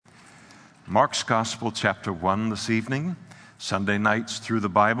Mark's Gospel, chapter 1 this evening. Sunday nights through the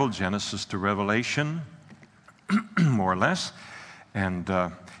Bible, Genesis to Revelation, more or less. And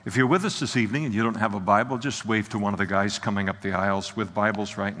if you're with us this evening and you don't have a Bible, just wave to one of the guys coming up the aisles with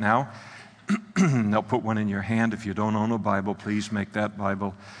Bibles right now. They'll put one in your hand. If you don't own a Bible, please make that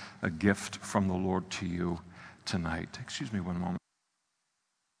Bible a gift from the Lord to you tonight. Excuse me one moment.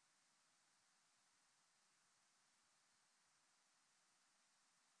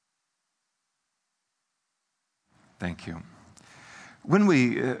 Thank you.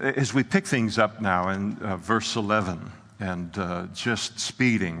 As we pick things up now in verse 11, and just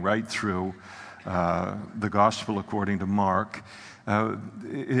speeding right through the Gospel according to Mark,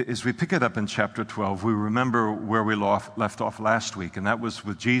 as we pick it up in chapter 12, we remember where we left off last week, and that was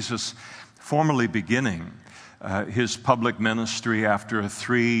with Jesus formally beginning his public ministry after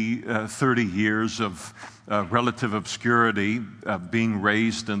 30 years of relative obscurity, being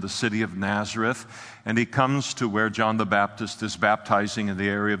raised in the city of Nazareth. And he comes to where John the Baptist is baptizing in the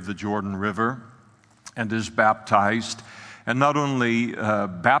area of the Jordan River and is baptized. And not only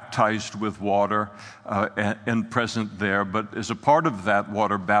baptized with water and present there, but as a part of that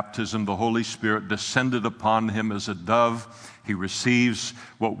water baptism, the Holy Spirit descended upon him as a dove. He receives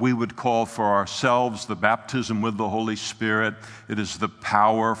what we would call for ourselves the baptism with the Holy Spirit. It is the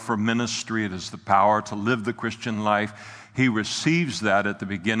power for ministry. It is the power to live the Christian life. He receives that at the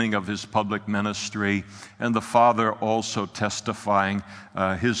beginning of his public ministry, and the Father also testifying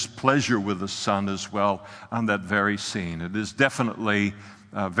his pleasure with the Son as well on that very scene. It is definitely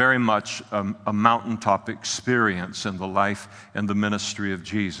very much a mountaintop experience in the life and the ministry of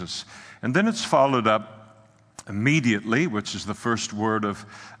Jesus. And then it's followed up immediately, which is the first word of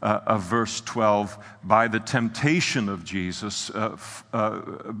verse 12, by the temptation of Jesus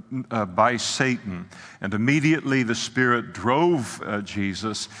by Satan. And immediately the Spirit drove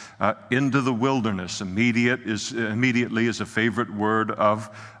Jesus into the wilderness. Immediately is a favorite word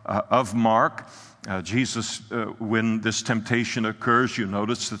of Mark. Jesus, when this temptation occurs, you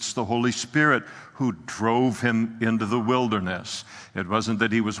notice it's the Holy Spirit who drove him into the wilderness. It wasn't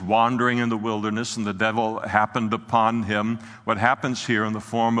that he was wandering in the wilderness and the devil happened upon him. What happens here in the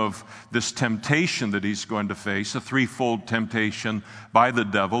form of this temptation that he's going to face, a threefold temptation by the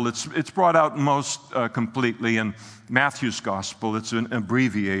devil, it's brought out most completely in Matthew's Gospel. It's an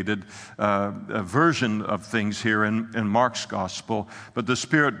abbreviated version of things here in Mark's Gospel. But the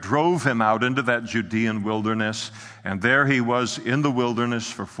Spirit drove him out into that Judean wilderness, and there he was in the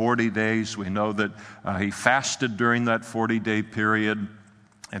wilderness for 40 days. We know that he fasted during that 40-day period,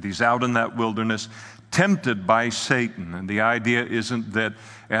 and he's out in that wilderness, tempted by Satan. And the idea isn't that,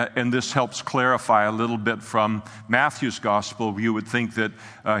 and this helps clarify a little bit from Matthew's Gospel, you would think that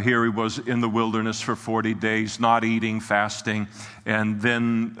here he was in the wilderness for 40 days, not eating, fasting, and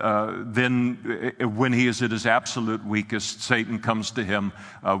then when he is at his absolute weakest, Satan comes to him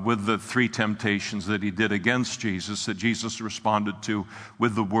with the three temptations that he did against Jesus, that Jesus responded to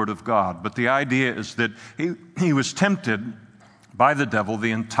with the Word of God. But the idea is that he was tempted by the devil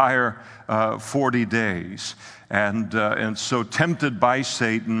the entire 40 days. And so tempted by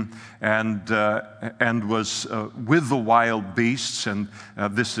Satan and was with the wild beasts. And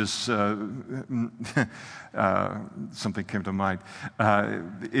this is something came to mind.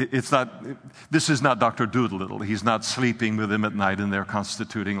 This is not Dr. Doolittle. He's not sleeping with him at night, and they're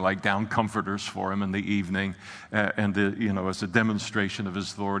constituting like down comforters for him in the evening, as a demonstration of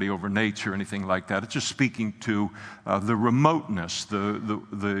his authority over nature, anything like that. It's just speaking to the remoteness,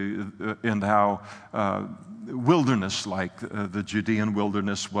 and how wilderness-like the Judean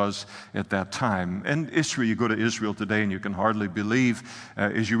wilderness was at that time. And Israel, you go to Israel today and you can hardly believe,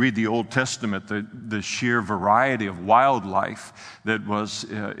 as you read the Old Testament, the sheer variety of wildlife that was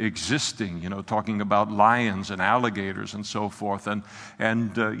existing, talking about lions and alligators and so forth.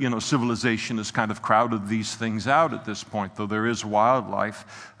 And civilization has kind of crowded these things out at this point, though there is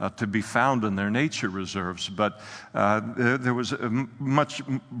wildlife to be found in their nature reserves. But there was a much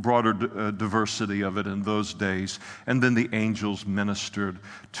broader diversity of it in those days, and then the angels ministered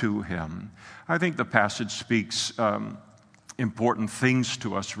to him. I think the passage speaks important things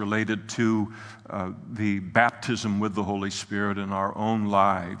to us related to the baptism with the Holy Spirit in our own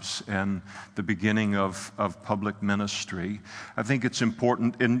lives and the beginning of public ministry. I think it's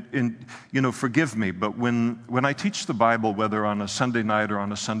important, forgive me, but when I teach the Bible, whether on a Sunday night or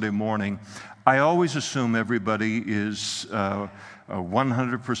on a Sunday morning, I always assume everybody is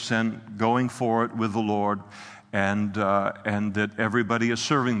 100% going for it with the Lord. and that everybody is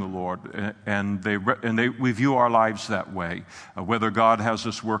serving the Lord, and we view our lives that way. Whether God has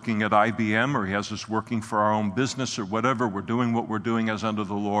us working at IBM or He has us working for our own business or whatever, we're doing what we're doing as unto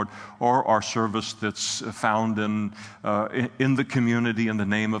the Lord, or our service that's found in the community in the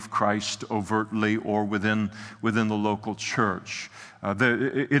name of Christ overtly or within the local church.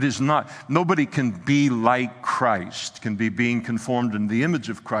 It is not, nobody can be like Christ, can be being conformed in the image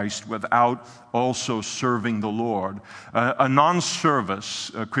of Christ without also serving the Lord. A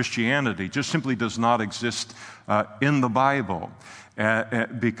non-service Christianity just simply does not exist in the Bible.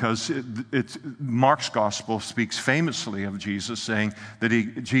 Because Mark's gospel speaks famously of Jesus, saying that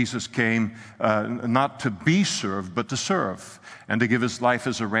Jesus came not to be served, but to serve, and to give His life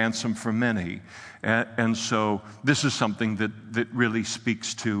as a ransom for many. And so this is something that really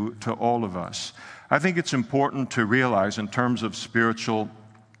speaks to all of us. I think it's important to realize in terms of spiritual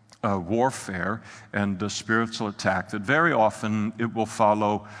warfare and spiritual attack that very often it will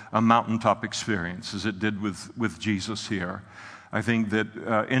follow a mountaintop experience, as it did with Jesus here. I think that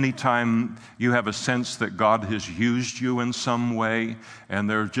anytime you have a sense that God has used you in some way, and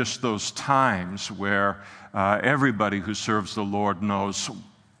there are just those times where everybody who serves the Lord knows,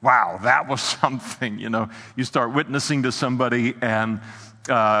 wow, that was something. You start witnessing to somebody, and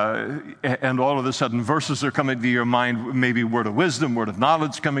all of a sudden verses are coming to your mind, maybe word of wisdom, word of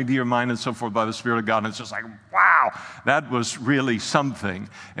knowledge coming to your mind, and so forth by the Spirit of God, and it's just like, wow, that was really something.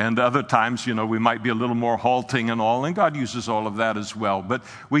 And other times, we might be a little more halting and all, and God uses all of that as well. But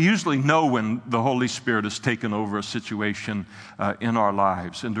we usually know when the Holy Spirit has taken over a situation in our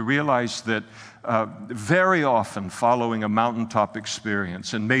lives, and to realize that very often following a mountaintop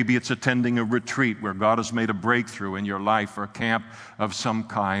experience, and maybe it's attending a retreat where God has made a breakthrough in your life, or a camp of some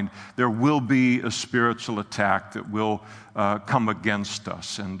kind, there will be a spiritual attack that will come against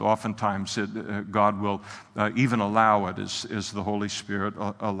us. And oftentimes God will even allow it as the Holy Spirit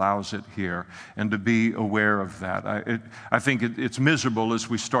allows it here, and to be aware of that. I think it's miserable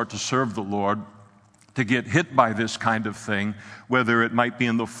as we start to serve the Lord to get hit by this kind of thing, whether it might be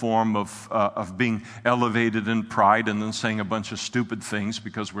in the form of being elevated in pride and then saying a bunch of stupid things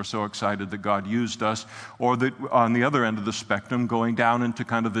because we're so excited that God used us, or that on the other end of the spectrum, going down into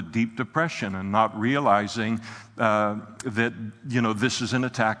kind of the deep depression and not realizing that this is an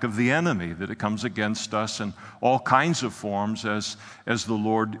attack of the enemy, that it comes against us in all kinds of forms as the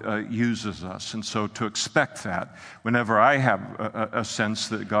Lord uses us. And so to expect that whenever I have a sense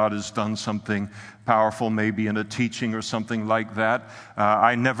that God has done something powerful, maybe in a teaching or something like that,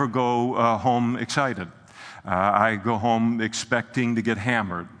 I never go home excited. I go home expecting to get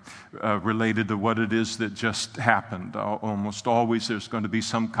hammered related to what it is that just happened. Almost always there's going to be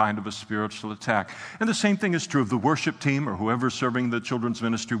some kind of a spiritual attack. And the same thing is true of the worship team or whoever's serving the children's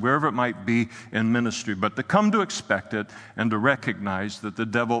ministry, wherever it might be in ministry. But to come to expect it and to recognize that the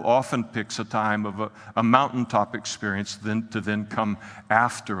devil often picks a time of a mountaintop experience to then come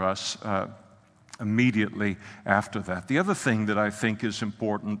after us immediately after that. The other thing that I think is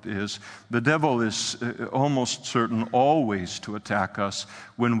important is the devil is almost certain always to attack us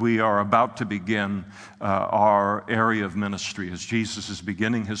when we are about to begin our area of ministry. As Jesus is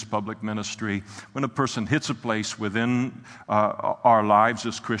beginning His public ministry, when a person hits a place within our lives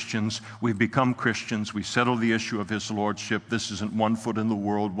as Christians, we become Christians, we settle the issue of His lordship. This isn't 1 foot in the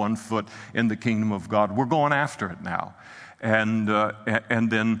world, 1 foot in the kingdom of God. We're going after it now. And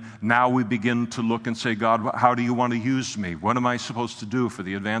then now we begin to look and say, God, how do you want to use me? What am I supposed to do for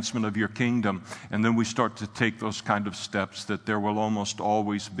the advancement of your kingdom? And then we start to take those kind of steps, that there will almost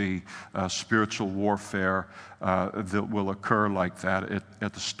always be spiritual warfare that will occur like that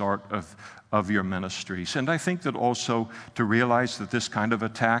at the start of your ministries. And I think that also to realize that this kind of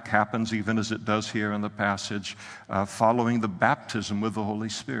attack happens, even as it does here in the passage, following the baptism with the Holy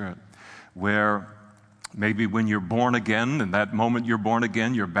Spirit, where maybe when you're born again, in that moment you're born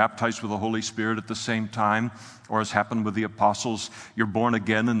again, you're baptized with the Holy Spirit at the same time, or as happened with the apostles, you're born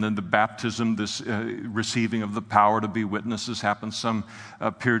again, and then the baptism, this receiving of the power to be witnesses, happens some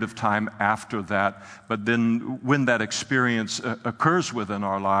period of time after that. But then when that experience occurs within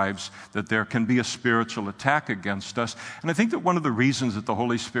our lives, that there can be a spiritual attack against us. And I think that one of the reasons that the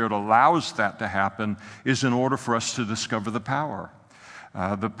Holy Spirit allows that to happen is in order for us to discover the power.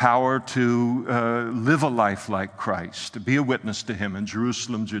 The power to live a life like Christ, to be a witness to Him in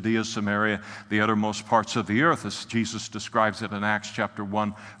Jerusalem, Judea, Samaria, the uttermost parts of the earth, as Jesus describes it in Acts chapter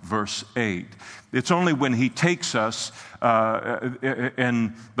 1, verse 8. It's only when He takes us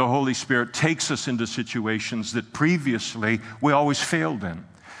and the Holy Spirit takes us into situations that previously we always failed in.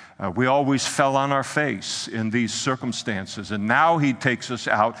 We always fell on our face in these circumstances, and now he takes us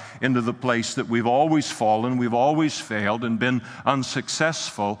out into the place that we've always fallen, we've always failed and been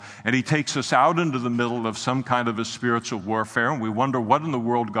unsuccessful, and he takes us out into the middle of some kind of a spiritual warfare, and we wonder what in the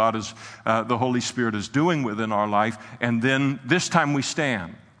world the Holy Spirit is doing within our life, and then this time we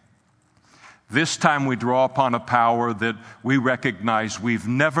stand. This time we draw upon a power that we recognize we've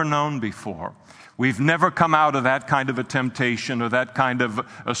never known before. We've never come out of that kind of a temptation or that kind of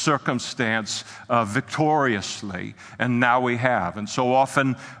a circumstance victoriously, and now we have. And so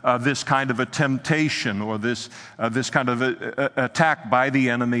often this kind of a temptation or this kind of attack by the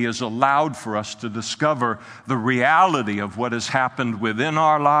enemy is allowed for us to discover the reality of what has happened within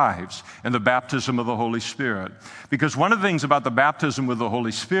our lives in the baptism of the Holy Spirit. Because one of the things about the baptism with the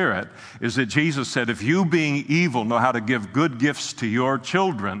Holy Spirit is that Jesus said, if you being evil know how to give good gifts to your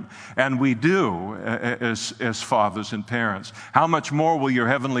children, and we do as fathers and parents, how much more will your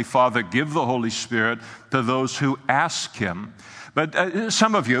Heavenly Father give the Holy Spirit to those who ask Him? But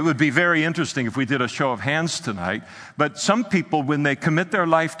some of you, it would be very interesting if we did a show of hands tonight, but some people, when they commit their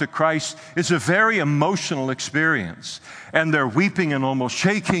life to Christ, it's a very emotional experience. And they're weeping and almost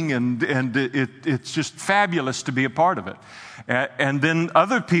shaking, and it's just fabulous to be a part of it. And then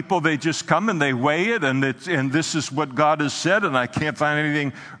other people, they just come and they weigh it, and this is what God has said, and I can't find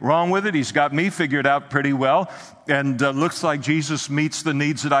anything wrong with it. He's got me figured out pretty well, and looks like Jesus meets the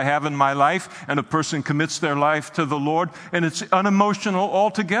needs that I have in my life, and a person commits their life to the Lord, and it's unemotional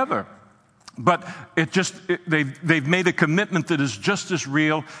altogether. But they've made a commitment that is just as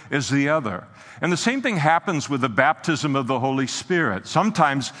real as the other. And the same thing happens with the baptism of the Holy Spirit.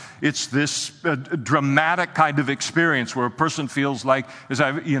 Sometimes it's this dramatic kind of experience where a person feels like,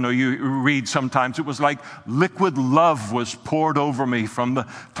 you read sometimes, it was like liquid love was poured over me from the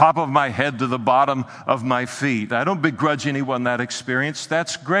top of my head to the bottom of my feet. I don't begrudge anyone that experience.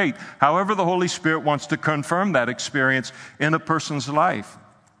 That's great. However, the Holy Spirit wants to confirm that experience in a person's life.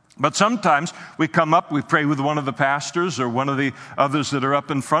 But sometimes we come up, we pray with one of the pastors or one of the others that are up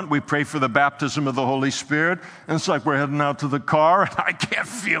in front. We pray for the baptism of the Holy Spirit. And it's like we're heading out to the car, and I can't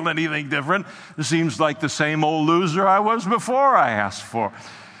feel anything different. It seems like the same old loser I was before I asked for.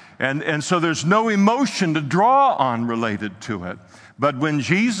 And so there's no emotion to draw on related to it. But when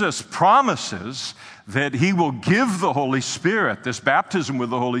Jesus promises that He will give the Holy Spirit, this baptism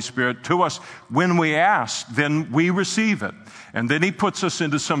with the Holy Spirit, to us when we ask, then we receive it. And then He puts us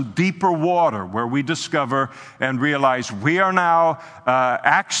into some deeper water where we discover and realize we are now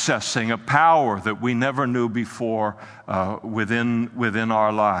accessing a power that we never knew before within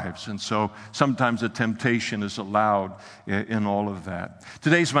our lives. And so sometimes a temptation is allowed in all of that.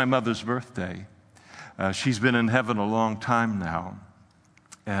 Today's my mother's birthday. She's been in heaven a long time now.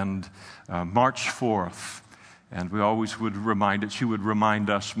 And March 4th, and we always would she would remind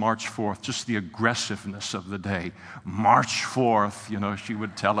us, March 4th, just the aggressiveness of the day. March 4th, she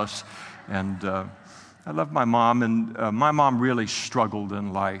would tell us. And I love my mom, and my mom really struggled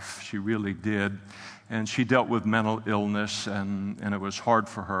in life. She really did. And she dealt with mental illness, and it was hard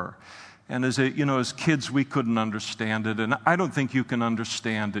for her. And as kids, we couldn't understand it. And I don't think you can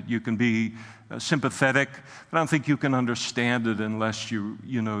understand it. You can be sympathetic, but I don't think you can understand it unless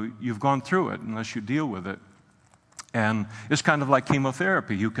you've gone through it, unless you deal with it. And it's kind of like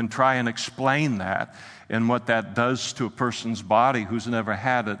chemotherapy. You can try and explain that and what that does to a person's body who's never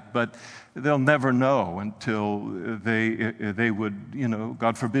had it, but they'll never know until they would,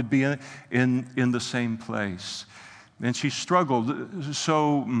 God forbid, be in the same place. And she struggled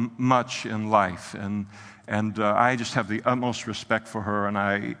so much in life, and I just have the utmost respect for her.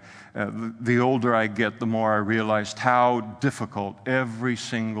 And the older I get, the more I realized how difficult every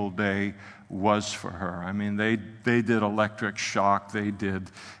single day was for her. I mean, they did electric shock, they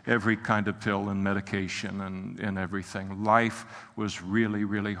did every kind of pill and medication and everything. Life was really,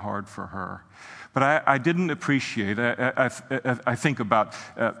 really hard for her. But I didn't appreciate, I think about,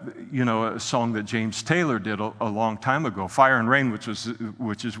 a song that James Taylor did a long time ago, Fire and Rain, which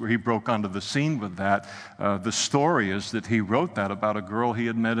is where he broke onto the scene with that. The story is that he wrote that about a girl he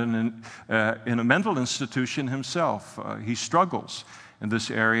had met in a mental institution himself. He struggles in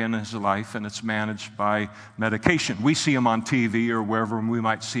this area in his life, and it's managed by medication. We see him on TV or wherever we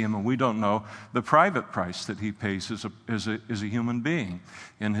might see him, and we don't know the private price that he pays as a human being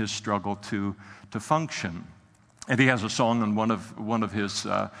in his struggle to function. And he has a song, in one of his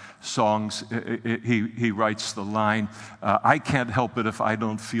songs, he writes the line, I can't help it if I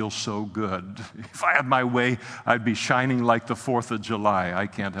don't feel so good. If I had my way, I'd be shining like the 4th of July. I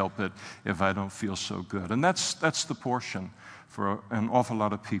can't help it if I don't feel so good. And that's the portion for an awful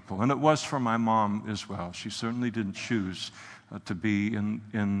lot of people. And it was for my mom as well. She certainly didn't choose to be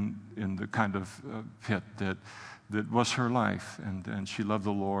in the kind of pit that was her life, and she loved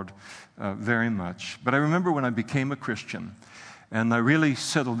the Lord very much. But I remember when I became a Christian, and I really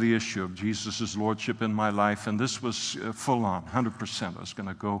settled the issue of Jesus' lordship in my life, and this was full on, 100%. I was going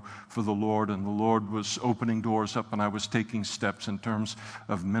to go for the Lord, and the Lord was opening doors up, and I was taking steps in terms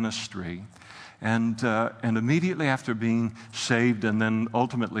of ministry. And immediately after being saved and then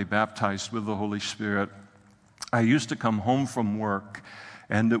ultimately baptized with the Holy Spirit, I used to come home from work,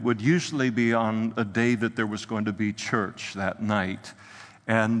 and it would usually be on a day that there was going to be church that night.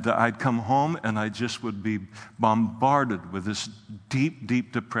 And I'd come home and I just would be bombarded with this deep,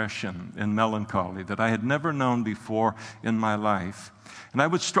 deep depression and melancholy that I had never known before in my life. And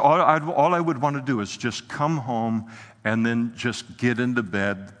all I would want to do is just come home and then just get into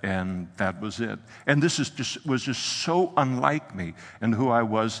bed, and that was it. And this was just so unlike me and who I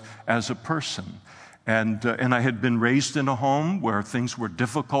was as a person. And I had been raised in a home where things were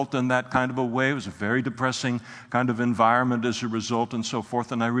difficult in that kind of a way. It was a very depressing kind of environment as a result and so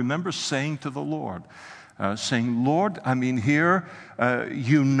forth. And I remember saying to the Lord, Lord, I mean, here,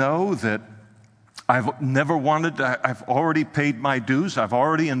 you know that I've never wanted, I've already paid my dues. I've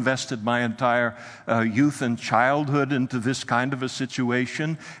already invested my entire youth and childhood into this kind of a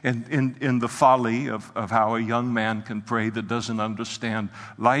situation, and in the folly of how a young man can pray that doesn't understand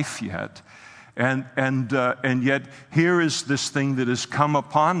life yet. And yet here is this thing that has come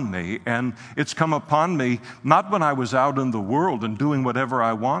upon me, and it's come upon me not when I was out in the world and doing whatever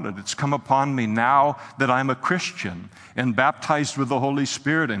I wanted. It's come upon me now that I'm a Christian and baptized with the Holy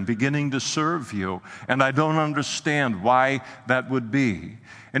Spirit and beginning to serve you, and I don't understand why that would be.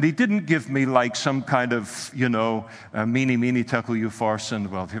 And he didn't give me like some kind of, meeny, meeny, tekel, upharsin.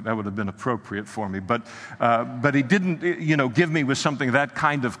 Well, that would have been appropriate for me. But he didn't, give me with something that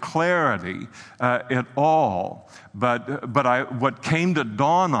kind of clarity at all. But what came to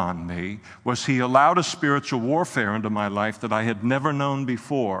dawn on me was he allowed a spiritual warfare into my life that I had never known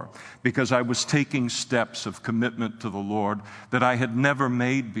before, because I was taking steps of commitment to the Lord that I had never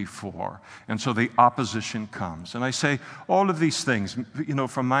made before. And so the opposition comes. And I say all of these things,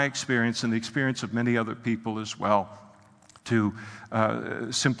 from my experience and the experience of many other people as well, to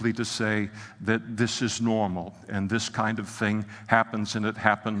simply to say that this is normal and this kind of thing happens, and it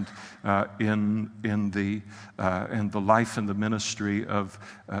happened in the life and the ministry of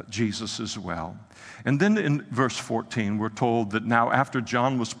Jesus as well. And then in verse 14, we're told that now after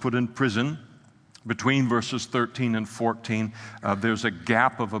John was put in prison, between verses 13 and 14, there's a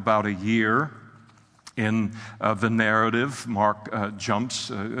gap of about a year in the narrative. Mark jumps,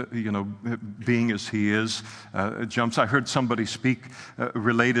 being as he is, jumps. I heard somebody speak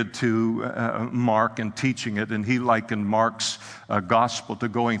related to Mark and teaching it, and he likened Mark's gospel to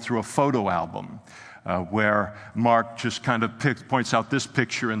going through a photo album. Where Mark just kind of points out this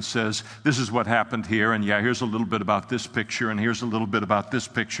picture and says, this is what happened here, and here's a little bit about this picture, and here's a little bit about this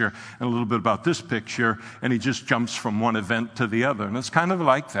picture, and a little bit about this picture, and he just jumps from one event to the other. And it's kind of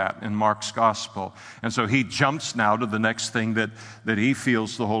like that in Mark's gospel. And so he jumps now to the next thing that he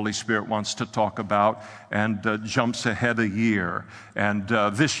feels the Holy Spirit wants to talk about, and jumps ahead a year. And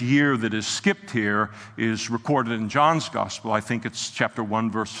this year that is skipped here is recorded in John's gospel. I think it's chapter 1,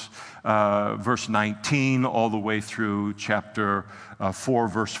 verse 19, all the way through chapter 4,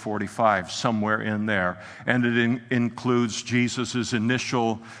 verse 45, somewhere in there. And it includes Jesus'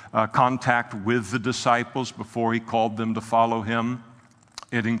 initial contact with the disciples before he called them to follow him.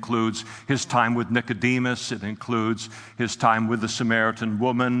 It includes his time with Nicodemus. It includes his time with the Samaritan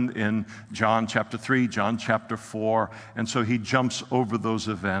woman in John chapter 3, John chapter 4. And so he jumps over those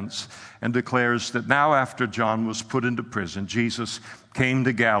events and declares that now after John was put into prison, Jesus came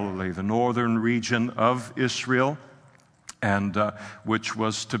to Galilee, the northern region of Israel, and which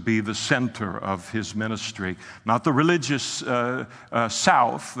was to be the center of his ministry. Not the religious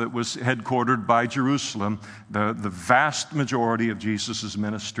south that was headquartered by Jerusalem. The vast majority of Jesus'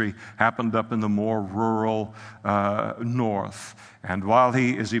 ministry happened up in the more rural north. And while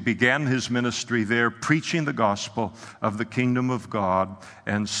as he began his ministry there, preaching the gospel of the kingdom of God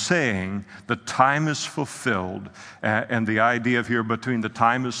and saying the time is fulfilled, and the idea of here between the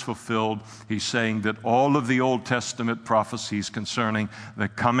time is fulfilled, he's saying that all of the Old Testament prophecies concerning the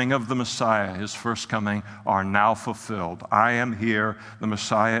coming of the Messiah, his first coming, are now fulfilled. I am here, the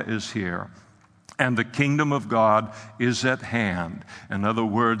Messiah is here. and the kingdom of God is at hand. In other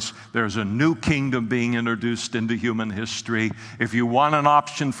words, there's a new kingdom being introduced into human history. If you want an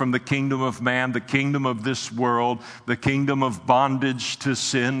option from the kingdom of man, the kingdom of this world, the kingdom of bondage to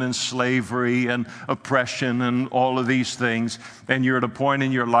sin and slavery and oppression and all of these things, and you're at a point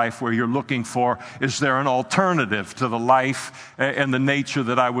in your life where you're looking for, is there an alternative to the life and the nature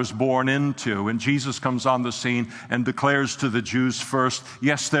that I was born into? And Jesus comes on the scene and declares to the Jews first,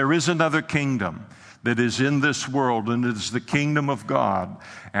 yes, there is another kingdom that is in this world, and it is the kingdom of God.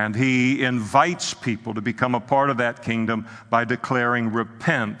 And he invites people to become a part of that kingdom by declaring,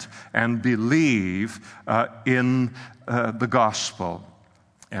 repent and believe in the gospel.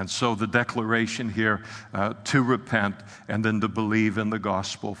 And so the declaration here to repent and then to believe in the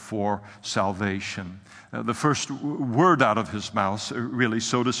gospel for salvation. The first word out of his mouth, really,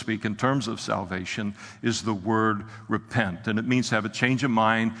 so to speak, in terms of salvation, is the word repent. And it means to have a change of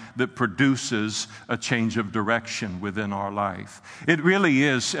mind that produces a change of direction within our life. It really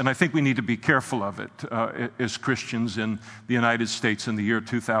is, and I think we need to be careful of it as Christians in the United States in the year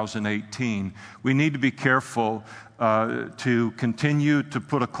 2018. We need to be careful to continue to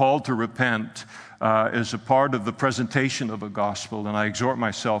put a call to repent as a part of the presentation of the gospel. And I exhort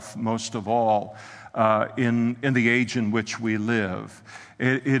myself most of all in the age in which we live.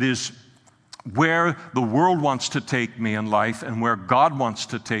 It is where the world wants to take me in life and where God wants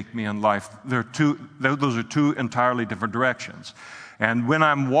to take me in life. Those are two entirely different directions. And when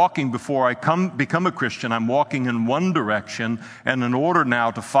I'm walking, before I become a Christian, I'm walking in one direction, and in order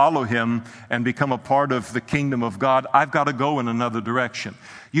now to follow him and become a part of the kingdom of God, I've got to go in another direction.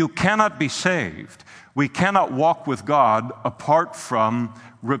 You cannot be saved. We cannot walk with God apart from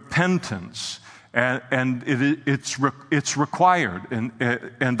repentance. And it's required.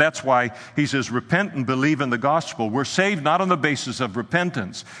 And that's why he says, repent and believe in the gospel. We're saved not on the basis of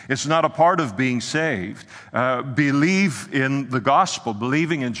repentance. It's not a part of being saved. Believe in the gospel.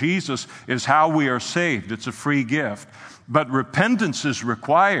 Believing in Jesus is how we are saved. It's a free gift. But repentance is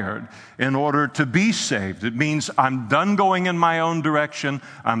required in order to be saved. It means I'm done going in my own direction.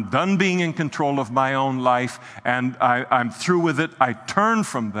 I'm done being in control of my own life, and I'm through with it. I turn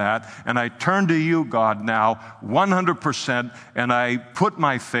from that, and I turn to you, God, now 100%, and I put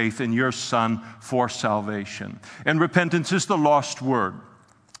my faith in your Son for salvation. And repentance is the lost word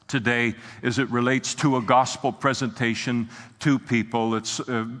today as it relates to a gospel presentation to people. It's,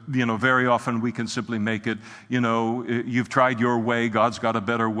 very often we can simply make it, you've tried your way, God's got a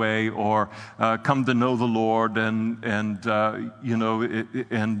better way, or come to know the Lord,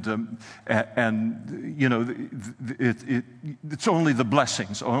 it's only the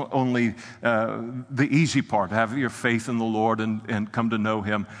blessings, only the easy part, have your faith in the Lord and come to know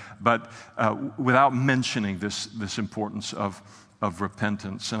him, but without mentioning this importance of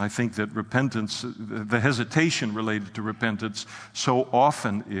repentance. And I think that repentance, the hesitation related to repentance so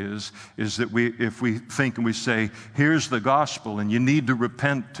often is that if we think and we say, here's the gospel and you need to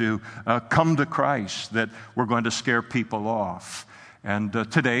repent to come to Christ, that we're going to scare people off. And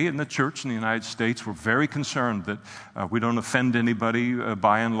today in the church in the United States, we're very concerned that we don't offend anybody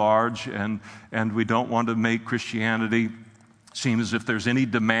by and large, and we don't want to make Christianity seem as if there's any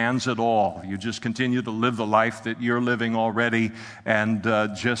demands at all. You just continue to live the life that you're living already, and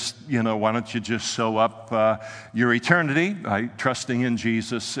why don't you just sew up your eternity by trusting in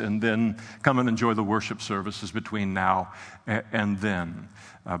Jesus, and then come and enjoy the worship services between now and then.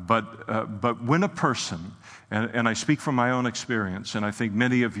 But when a person, and I speak from my own experience, and I think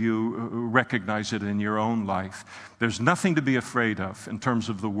many of you recognize it in your own life, there's nothing to be afraid of in terms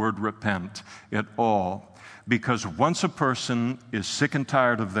of the word repent at all. Because once a person is sick and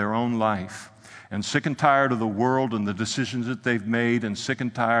tired of their own life, and sick and tired of the world and the decisions that they've made, and sick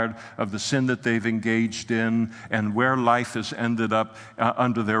and tired of the sin that they've engaged in, and where life has ended up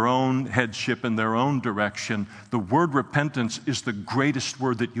under their own headship and their own direction, the word repentance is the greatest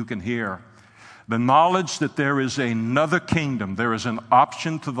word that you can hear. The knowledge that there is another kingdom, there is an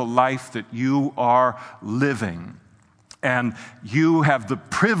option to the life that you are living, and you have the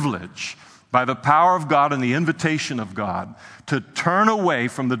privilege, by the power of God and the invitation of God, to turn away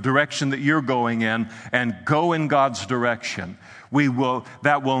from the direction that you're going in and go in God's direction.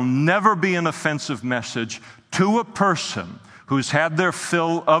 That will never be an offensive message to a person who's had their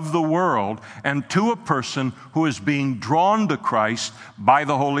fill of the world and to a person who is being drawn to Christ by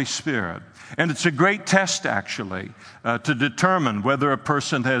the Holy Spirit. And it's a great test, actually, to determine whether a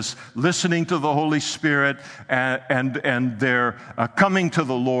person is listening to the Holy Spirit and they're coming to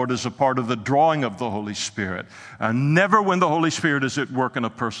the Lord as a part of the drawing of the Holy Spirit. Never when the Holy Spirit is at work in a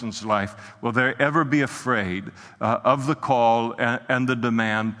person's life will there ever be afraid of the call and the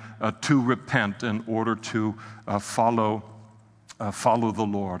demand to repent in order to follow the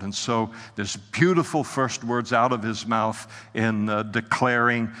Lord. And so there's beautiful first words out of his mouth in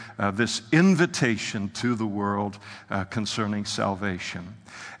declaring this invitation to the world concerning salvation.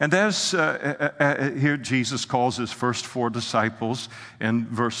 And as here Jesus calls his first 4 disciples in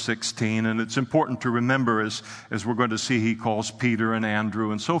verse 16, and it's important to remember as we're going to see he calls Peter and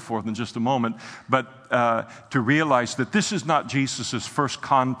Andrew and so forth in just a moment, but to realize that this is not Jesus' first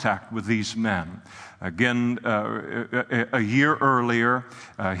contact with these men. Again, a year earlier,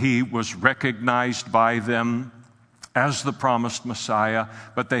 he was recognized by them as the promised Messiah,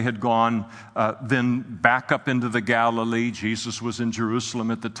 but they had gone then back up into the Galilee. Jesus was in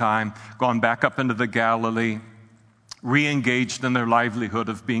Jerusalem at the time, gone back up into the Galilee, re-engaged in their livelihood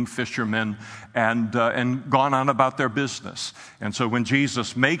of being fishermen, and gone on about their business. And so when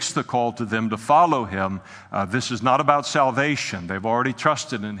Jesus makes the call to them to follow him, this is not about salvation. They've already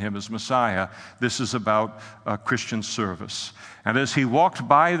trusted in him as Messiah. This is about Christian service. And as he walked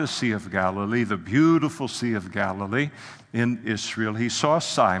by the Sea of Galilee, the beautiful Sea of Galilee in Israel, he saw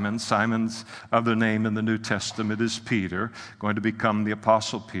Simon. Simon's other name in the New Testament is Peter, going to become the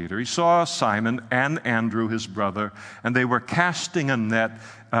Apostle Peter. He saw Simon and Andrew, his brother, and they were casting a net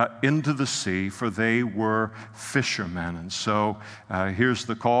into the sea, for they were fishermen. And so here's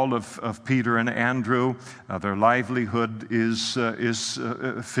the call of Peter and Andrew. Their livelihood is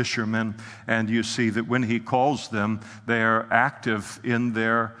fishermen, and you see that when he calls them, they are active in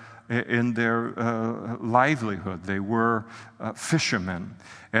their livelihood. They were fishermen.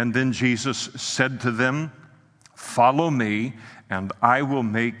 And then Jesus said to them, "Follow me, and I will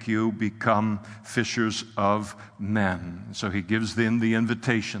make you become fishers of men." So he gives them the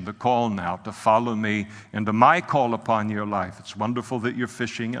invitation, the call now to follow me into my call upon your life. It's wonderful that you're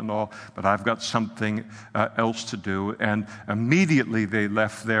fishing and all, but I've got something else to do. And immediately they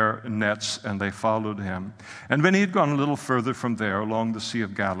left their nets and they followed him. And when he had gone a little further from there along the Sea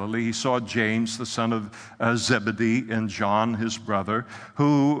of Galilee, he saw James, the son of Zebedee, and John, his brother,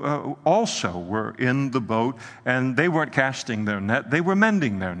 who also were in the boat, and they weren't casting their net, they were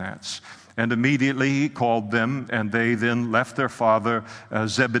mending their nets. And immediately he called them, and they then left their father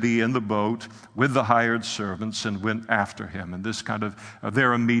Zebedee in the boat with the hired servants and went after him. And this kind of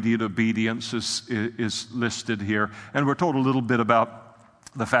their immediate obedience is listed here. And we're told a little bit about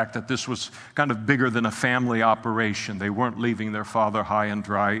the fact that this was kind of bigger than a family operation. They weren't leaving their father high and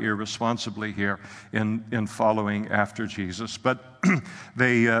dry irresponsibly here in following after Jesus. But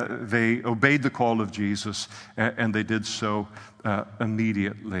they obeyed the call of Jesus, and they did so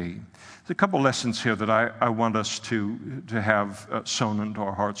immediately. There's a couple lessons here that I want us to have sown into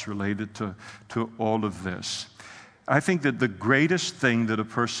our hearts related to all of this. I think that the greatest thing that a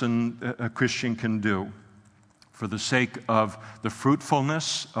Christian can do for the sake of the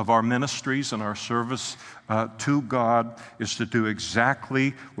fruitfulness of our ministries and our service to God is to do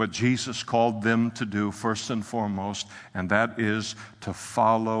exactly what Jesus called them to do first and foremost, and that is to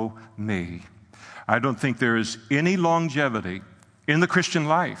follow me. I don't think there is any longevity in the Christian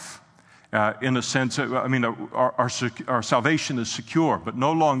life. In a sense, I mean, our salvation is secure, but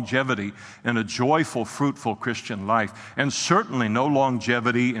no longevity in a joyful, fruitful Christian life, and certainly no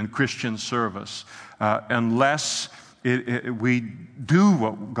longevity in Christian service, unless we do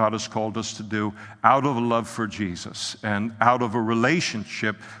what God has called us to do out of a love for Jesus and out of a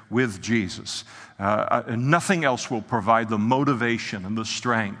relationship with Jesus. Nothing else will provide the motivation and the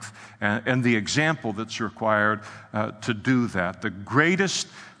strength and the example that's required to do that. The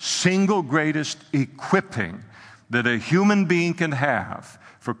single greatest equipping that a human being can have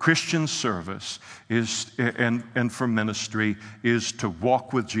for Christian service and for ministry is to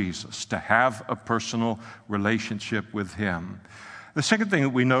walk with Jesus, to have a personal relationship with him. The second thing that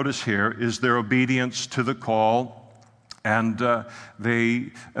we notice here is their obedience to the call and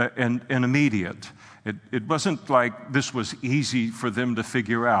immediate. It wasn't like this was easy for them to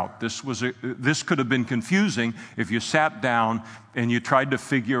figure out. This could have been confusing if you sat down and you tried to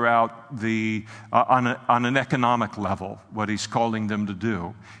figure out on an economic level what he's calling them to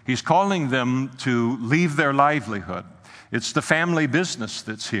do. He's calling them to leave their livelihood. It's the family business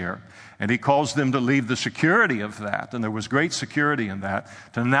that's here. And he calls them to leave the security of that, and there was great security in that,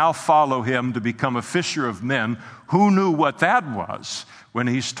 to now follow him to become a fisher of men. Who knew what that was when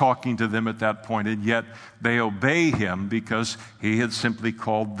he's talking to them at that point? And yet they obey him because he had simply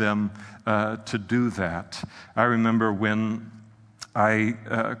called them to do that. I remember when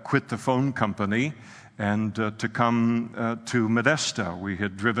I quit the phone company and to come to Modesto. I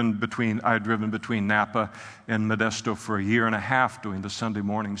had driven between Napa and Modesto for a year and a half doing the Sunday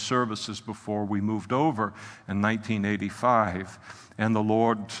morning services before we moved over in 1985. And the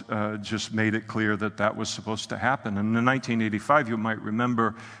Lord just made it clear that that was supposed to happen. And in 1985, you might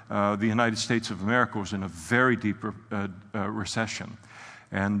remember, the United States of America was in a very deep recession.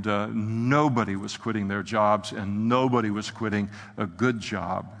 And nobody was quitting their jobs, and nobody was quitting a good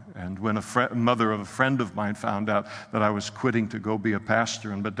job. And when a mother of a friend of mine found out that I was quitting to go be a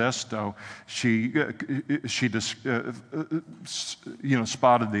pastor in Modesto, she just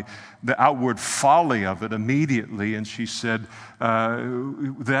spotted the outward folly of it immediately, and she said,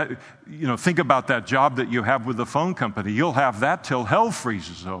 think about that job that you have with the phone company. You'll have that till hell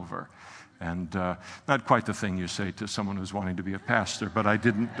freezes over. And not quite the thing you say to someone who's wanting to be a pastor, but I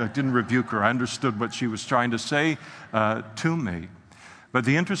didn't rebuke her. I understood what she was trying to say to me. But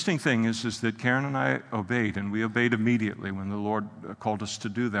the interesting thing is that Karen and I obeyed, and we obeyed immediately when the Lord called us to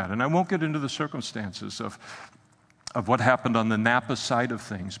do that. And I won't get into the circumstances of what happened on the Napa side of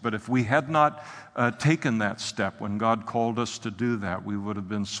things, but if we had not taken that step when God called us to do that, we would have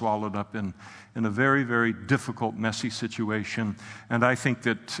been swallowed up in a very, very difficult, messy situation. And I think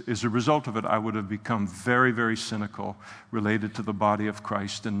that as a result of it, I would have become very, very cynical related to the body of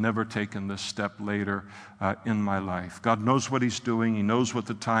Christ and never taken this step later in my life. God knows what He's doing. He knows what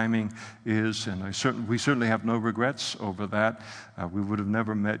the timing is, and we certainly have no regrets over that. We would have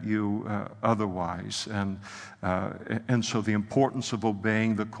never met you otherwise. And so the importance of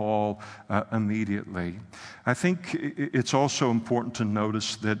obeying the call immediately. I think it's also important to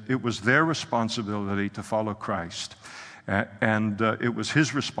notice that it was their responsibility to follow Christ. And it was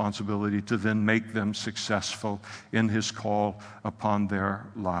His responsibility to then make them successful in His call upon their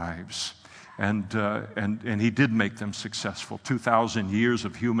lives. And He did make them successful. 2,000 years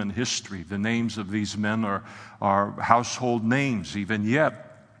of human history. The names of these men are household names even yet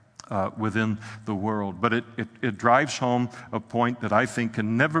within the world. But it drives home a point that I think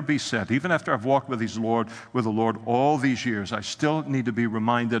can never be said. Even after I've walked with the Lord all these years, I still need to be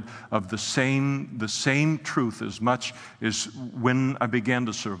reminded of the same truth as much as when I began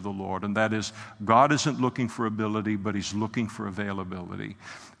to serve the Lord. And that is, God isn't looking for ability, but He's looking for availability.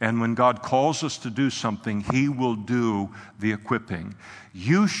 And when God calls us to do something, He will do the equipping.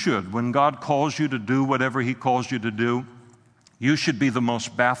 You should, when God calls you to do whatever He calls you to do, you should be the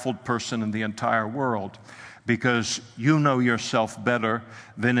most baffled person in the entire world because you know yourself better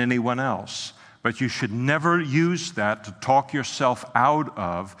than anyone else. But you should never use that to talk yourself out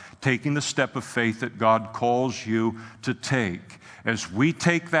of taking the step of faith that God calls you to take. As we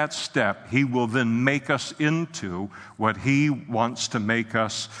take that step, He will then make us into what He wants to make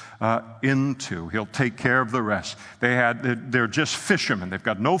us into. He'll take care of the rest. They're just fishermen. They've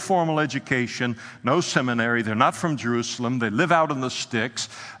got no formal education, no seminary. They're not from Jerusalem. They live out in the sticks.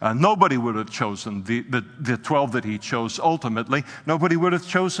 Nobody would have chosen the 12 that He chose ultimately. Nobody would have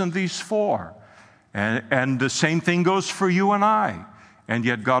chosen these 4. And the same thing goes for you and I. And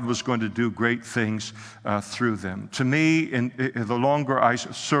yet God was going to do great things through them. To me, the longer I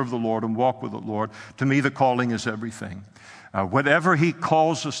serve the Lord and walk with the Lord, to me the calling is everything. Whatever He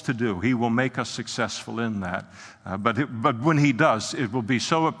calls us to do, He will make us successful in that. But when He does, it will be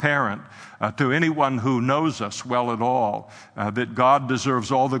so apparent to anyone who knows us well at all that God deserves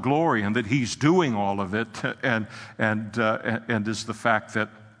all the glory and that He's doing all of it, and is the fact that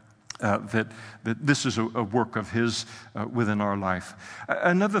this is a work of His within our life.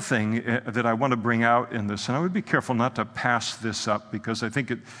 Another thing that I want to bring out in this, and I would be careful not to pass this up because I think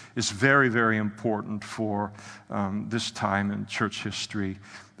it is very, very important for this time in church history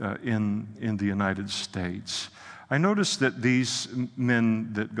in the United States. I noticed that these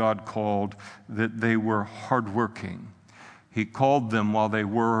men that God called, that they were hardworking. He called them while they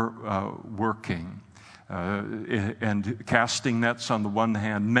were working. And casting nets on the one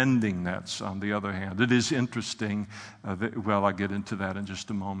hand, mending nets on the other hand. It is interesting. I'll get into that in just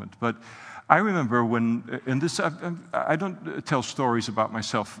a moment. But I remember I don't tell stories about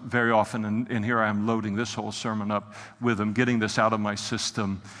myself very often, and here I am loading this whole sermon up with them, getting this out of my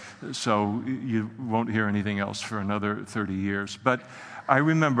system, so you won't hear anything else for another 30 years. But I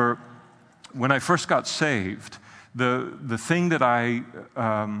remember when I first got saved, The thing that I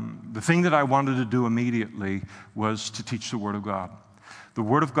wanted to do immediately was to teach the Word of God. The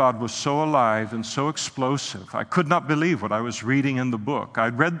Word of God was so alive and so explosive. I could not believe what I was reading in the book.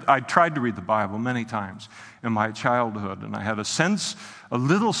 I'd tried to read the Bible many times in my childhood, and I had a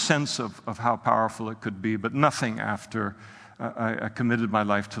little sense of how powerful it could be, but nothing after I committed my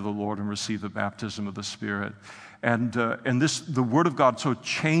life to the Lord and received the baptism of the Spirit. And the Word of God so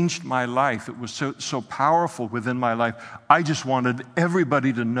changed my life. It was so powerful within my life. I just wanted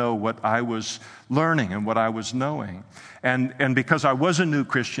everybody to know what I was learning and what I was knowing. And because I was a new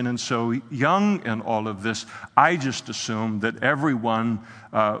Christian and so young in all of this, I just assumed that everyone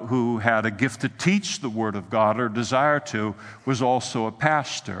who had a gift to teach the Word of God or desire to was also a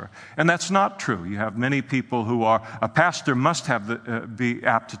pastor. And that's not true. You have many people who are, a pastor must have be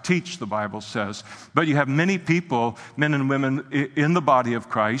apt to teach, the Bible says. But you have many people, men and women in the body of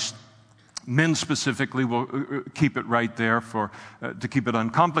Christ. Men specifically, will keep it right there to keep it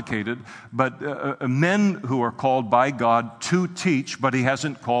uncomplicated, but men who are called by God to teach, but He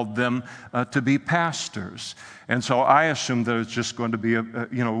hasn't called them to be pastors. And so I assumed that it's just going to be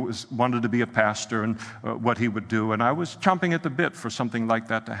wanted to be a pastor and what he would do. And I was chomping at the bit for something like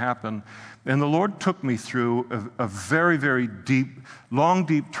that to happen. And the Lord took me through a very, very deep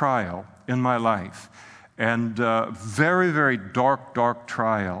trial in my life, and very, very dark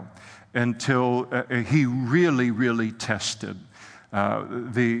trial, until He really, really tested my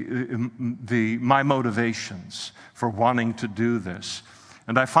motivations for wanting to do this.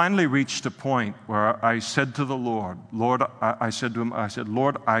 And I finally reached a point where I said to the Lord, I said to Him,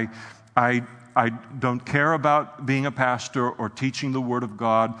 Lord, I don't care about being a pastor or teaching the Word of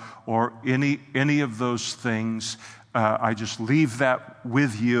God or any of those things. I just leave that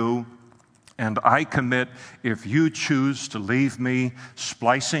with You. And I commit, if You choose to leave me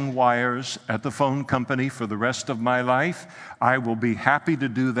splicing wires at the phone company for the rest of my life, I will be happy to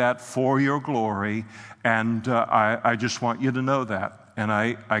do that for Your glory. And I just want You to know that. And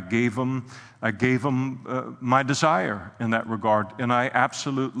I gave him my desire in that regard. And I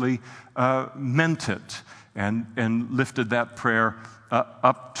absolutely meant it and lifted that prayer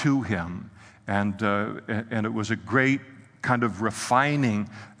up to Him. And it was a great kind of refining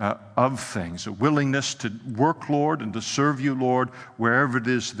of things, a willingness to work, Lord, and to serve You, Lord, wherever it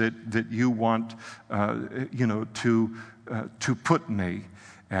is that You want, to put me,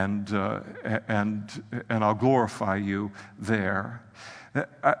 and I'll glorify You there.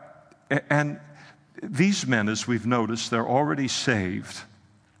 And these men, as we've noticed, they're already saved,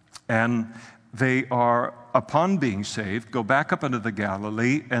 and they are, upon being saved, go back up into the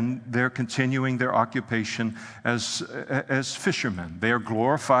Galilee, and they're continuing their occupation as fishermen. They are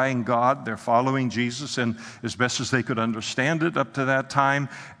glorifying God. They're following Jesus, and as best as they could understand it up to that time,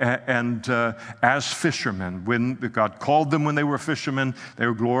 and as fishermen. When God called them when they were fishermen, they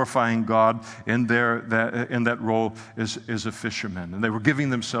were glorifying God in that role as a fisherman, and they were giving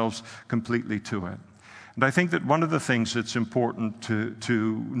themselves completely to it. And I think that one of the things that's important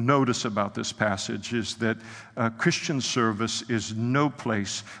to notice about this passage is that Christian service is no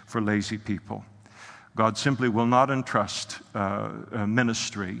place for lazy people. God simply will not entrust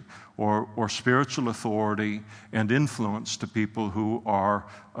ministry or spiritual authority and influence to people who are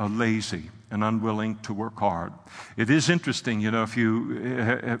lazy and unwilling to work hard. It is interesting, if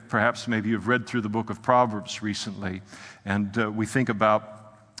you perhaps maybe you've read through the book of Proverbs recently, and we think about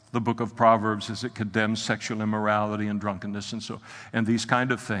the book of Proverbs as it condemns sexual immorality and drunkenness and these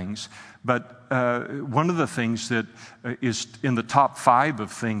kind of things. But one of the things that is in the top 5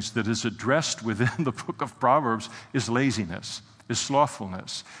 of things that is addressed within the book of Proverbs is laziness, is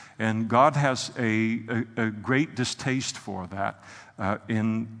slothfulness. And God has a great distaste for that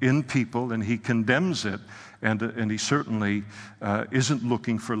in people, and He condemns it. And He certainly isn't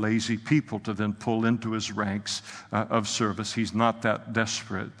looking for lazy people to then pull into His ranks of service. He's not that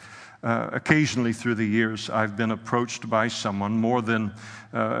desperate. Occasionally through the years, I've been approached by someone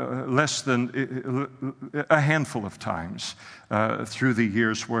less than a handful of times through the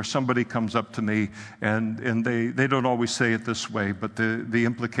years, where somebody comes up to me, and they don't always say it this way, but the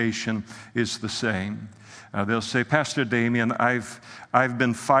implication is the same. They'll say, Pastor Damien, I've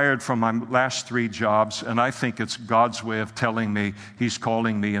been fired from my last 3 jobs, and I think it's God's way of telling me He's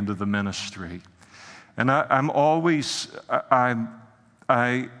calling me into the ministry. And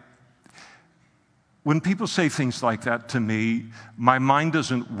when people say things like that to me, my mind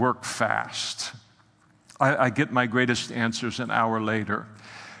doesn't work fast. I get my greatest answers an hour later,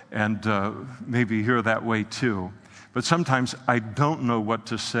 and maybe you're that way too. But sometimes I don't know what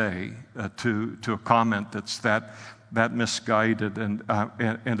to say to a comment that's that that misguided. And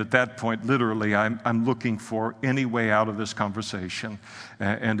at that point, literally, I'm looking for any way out of this conversation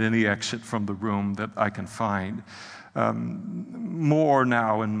and any exit from the room that I can find. More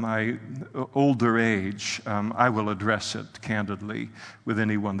now in my older age, I will address it candidly with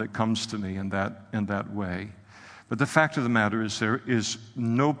anyone that comes to me in that way. But the fact of the matter is there is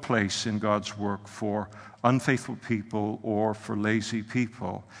no place in God's work for unfaithful people or for lazy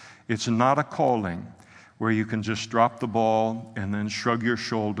people. It's not a calling where you can just drop the ball and then shrug your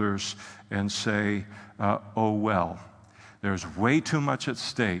shoulders and say, oh well. There's way too much at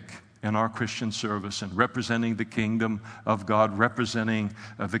stake in our Christian service and representing the kingdom of God, representing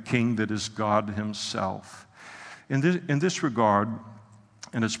the King that is God himself. In this regard,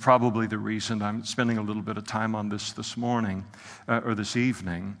 and it's probably the reason I'm spending a little bit of time on this morning, or this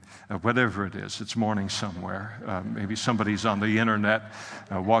evening, whatever it is. It's morning somewhere. Maybe somebody's on the internet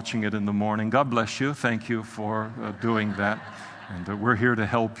watching it in the morning. God bless you. Thank you for doing that. And we're here to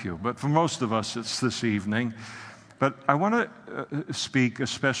help you. But for most of us, it's this evening. But I want to speak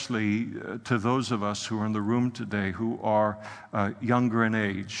especially to those of us who are in the room today who are younger in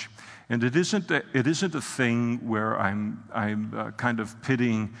age. And it isn't a thing where I'm kind of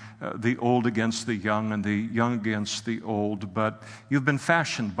pitting the old against the young and the young against the old, but you've been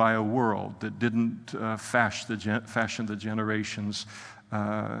fashioned by a world that didn't fashion the generations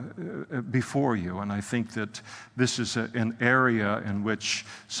before you. And I think that this is an area in which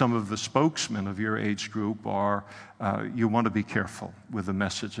some of the spokesmen of your age group are, you want to be careful with the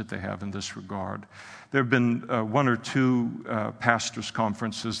message that they have in this regard. There have been one or two pastors'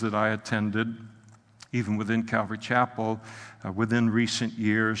 conferences that I attended, even within Calvary Chapel, within recent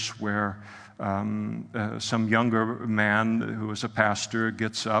years, where some younger man who is a pastor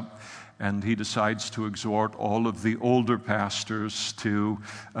gets up and he decides to exhort all of the older pastors to,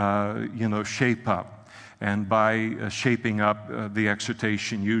 shape up. And by shaping up, the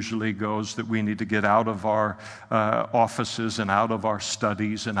exhortation usually goes that we need to get out of our offices and out of our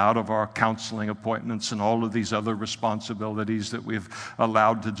studies and out of our counseling appointments and all of these other responsibilities that we've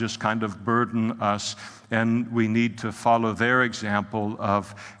allowed to just kind of burden us. And we need to follow their example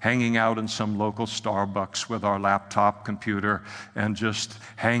of hanging out in some local Starbucks with our laptop computer and just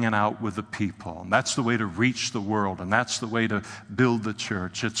hanging out with the people. And that's the way to reach the world, and that's the way to build the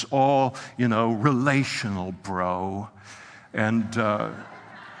church. It's all, relational, bro. And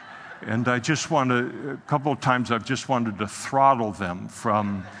I just want to, a couple of times I've just wanted to throttle them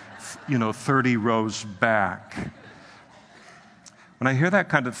from, 30 rows back. When I hear that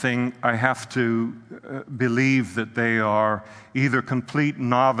kind of thing, I have to believe that they are either complete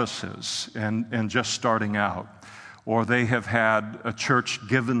novices and just starting out, or they have had a church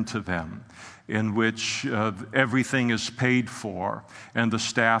given to them in which everything is paid for and the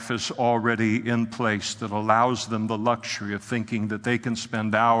staff is already in place that allows them the luxury of thinking that they can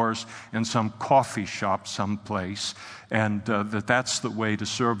spend hours in some coffee shop someplace, and that's the way to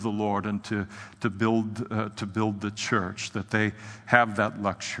serve the Lord and to build the church, that they have that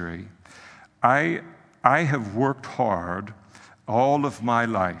luxury. I have worked hard all of my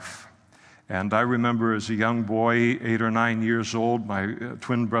life. And I remember as a young boy, 8 or 9 years old, my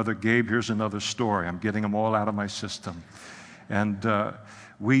twin brother Gabe, here's another story. I'm getting them all out of my system. And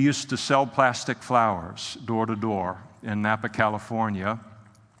we used to sell plastic flowers door to door in Napa, California,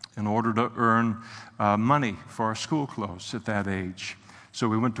 in order to earn money for our school clothes at that age. So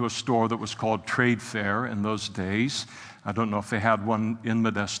we went to a store that was called Trade Fair in those days. I don't know if they had one in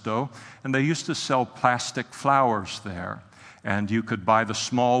Modesto. And they used to sell plastic flowers there. And you could buy the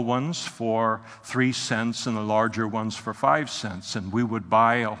small ones for 3 cents and the larger ones for 5 cents. And we would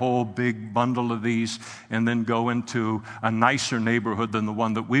buy a whole big bundle of these and then go into a nicer neighborhood than the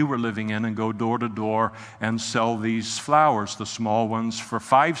one that we were living in and go door to door and sell these flowers, the small ones for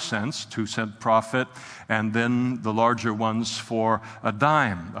 5 cents, 2-cent profit, and then the larger ones for a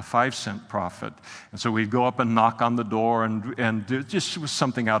dime, a 5-cent profit. And so we'd go up and knock on the door, and it just was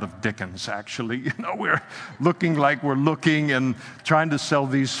something out of Dickens, actually. We're looking like we're looking and trying to sell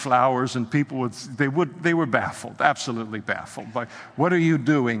these flowers, and people they were baffled, absolutely baffled by, what are you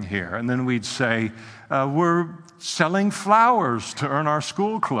doing here? And then we'd say, we're selling flowers to earn our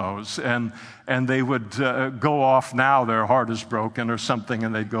school clothes. And they would go off, now their heart is broken or something,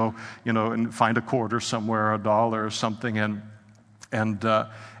 and they'd go, and find a quarter somewhere, $1 or something, and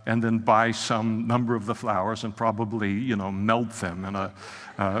then buy some number of the flowers and probably, melt them in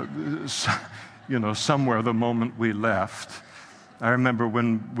somewhere the moment we left. I remember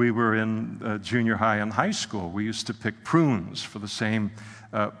when we were in junior high and high school, we used to pick prunes for the same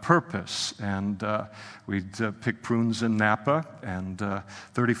purpose. And we'd pick prunes in Napa, and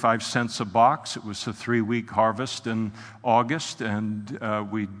 35 cents a box. It was a 3-week harvest in August, and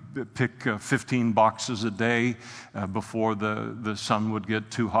we'd pick 15 boxes a day before the sun would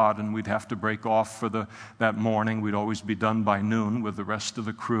get too hot, and we'd have to break off for that morning. We'd always be done by noon with the rest of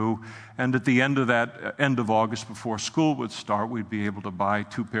the crew. And at the end of August, before school would start, we'd be able to buy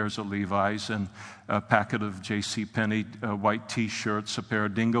 2 pairs of Levi's and a packet of JCPenney white T-shirts, a pair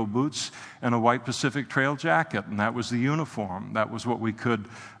of dingo boots, and a white Pacific Trail jacket. And that was the uniform. That was what we could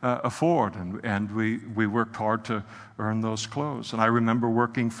afford. And we worked hard to earn those clothes. And I remember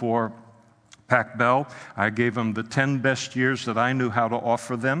working for Pac Bell. I gave them the 10 best years that I knew how to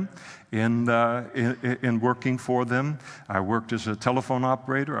offer them in working for them. I worked as a telephone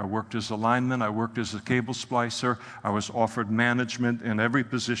operator. I worked as a lineman. I worked as a cable splicer. I was offered management in every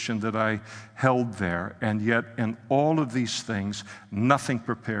position that I held there. And yet, in all of these things, nothing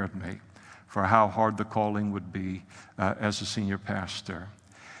prepared me for how hard the calling would be as a senior pastor.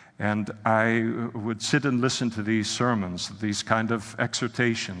 And I would sit and listen to these sermons, these kind of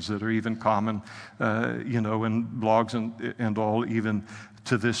exhortations that are even common, in blogs and all, even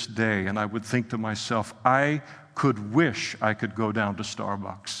to this day. And I would think to myself, I could wish I could go down to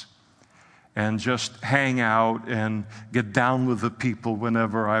Starbucks and just hang out and get down with the people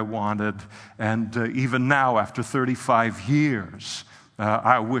whenever I wanted. And even now, after 35 years,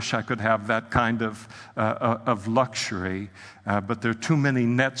 I wish I could have that kind of luxury, but there are too many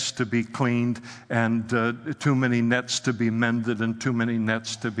nets to be cleaned, and too many nets to be mended, and too many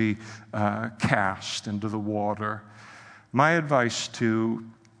nets to be cast into the water. My advice to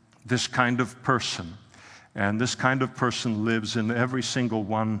this kind of person, and this kind of person lives in every single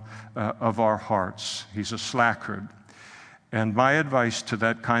one of our hearts. He's a slackard. And my advice to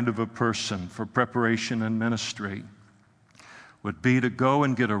that kind of a person for preparation and ministry would be to go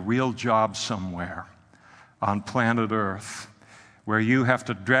and get a real job somewhere on planet Earth, where you have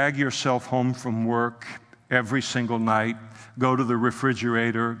to drag yourself home from work every single night, go to the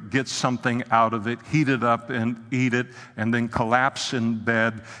refrigerator, get something out of it, heat it up and eat it, and then collapse in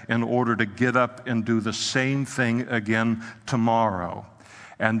bed in order to get up and do the same thing again tomorrow.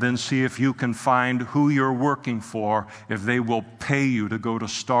 And then see if you can find who you're working for, if they will pay you to go to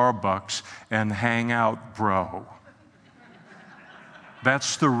Starbucks and hang out, bro.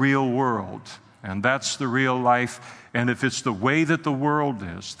 That's the real world, and that's the real life. And if it's the way that the world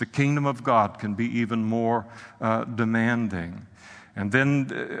is, the kingdom of God can be even more demanding. And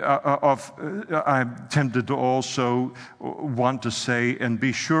then I'm tempted to also want to say, and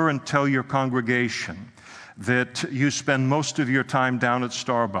be sure and tell your congregation that you spend most of your time down at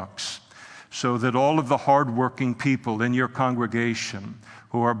Starbucks, so that all of the hardworking people in your congregation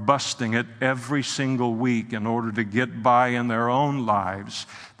who are busting it every single week in order to get by in their own lives,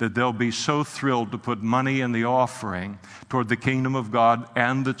 that they'll be so thrilled to put money in the offering toward the kingdom of God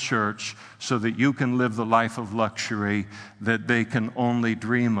and the church, so that you can live the life of luxury that they can only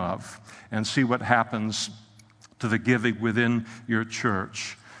dream of. And see what happens to the giving within your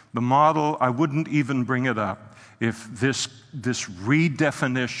church. The model, I wouldn't even bring it up if this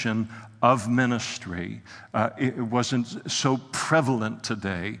redefinition of ministry, it wasn't so prevalent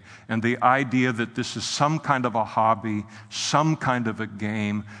today. And the idea that this is some kind of a hobby, some kind of a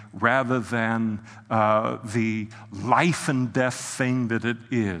game, rather than the life and death thing that it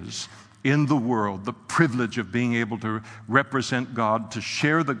is in the world, the privilege of being able to represent God, to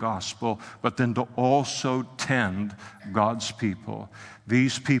share the gospel, but then to also tend God's people.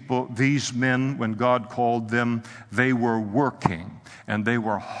 These men, when God called them, they were working, and they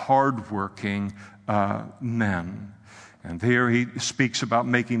were hardworking men. And here he speaks about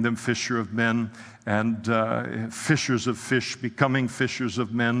making them fisher of men, and fishers of fish becoming fishers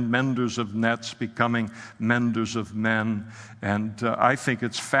of men, menders of nets becoming menders of men. And I think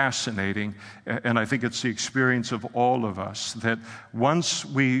it's fascinating, and I think it's the experience of all of us, that once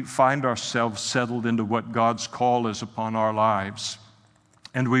we find ourselves settled into what God's call is upon our lives,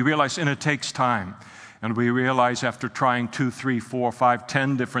 and we realize, and it takes time, and we realize after trying 2, 3, 4, 5,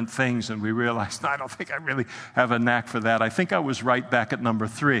 10 different things, and we realize, no, I don't think I really have a knack for that. I think I was right back at number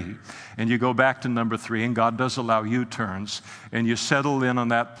 3. And you go back to number 3, and God does allow U-turns, and you settle in on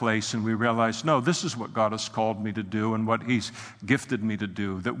that place, and we realize, no, this is what God has called me to do and what He's gifted me to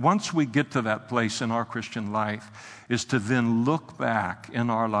do. That once we get to that place in our Christian life, is to then look back in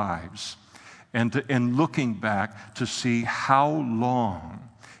our lives, and looking back to see how long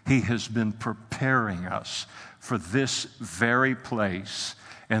He has been preparing us for this very place,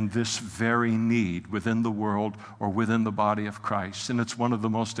 and this very need within the world or within the body of Christ. And it's one of the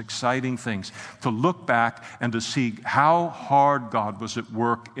most exciting things to look back and to see how hard God was at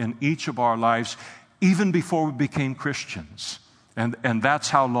work in each of our lives, even before we became Christians. And that's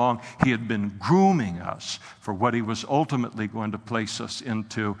how long he had been grooming us for what he was ultimately going to place us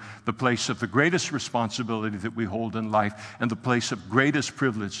into, the place of the greatest responsibility that we hold in life and the place of greatest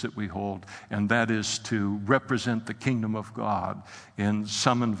privilege that we hold, and that is to represent the kingdom of God in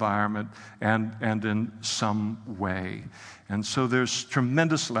some environment and in some way. And so there's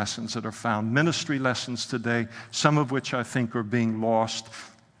tremendous lessons that are found, ministry lessons today, some of which I think are being lost.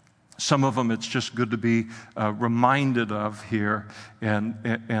 Some of them it's just good to be reminded of here and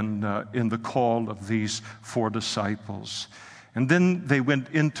in the call of these 4 disciples. And then they went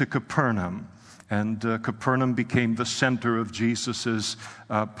into Capernaum, and Capernaum became the center of Jesus'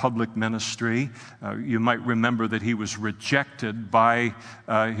 public ministry. You might remember that he was rejected by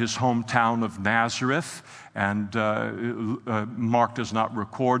his hometown of Nazareth, and Mark does not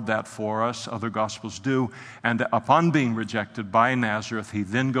record that for us. Other Gospels do. And upon being rejected by Nazareth, he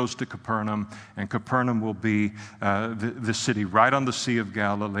then goes to Capernaum, and Capernaum will be the city right on the Sea of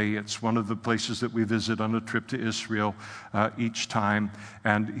Galilee. It's one of the places that we visit on a trip to Israel each time,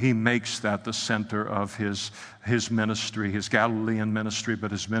 and he makes that the center of his ministry, his Galilean ministry,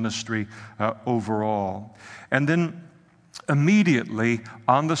 but his ministry overall. And then immediately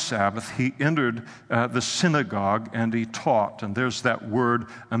on the Sabbath, he entered the synagogue and he taught. And there's that word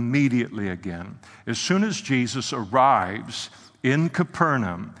immediately again. As soon as Jesus arrives in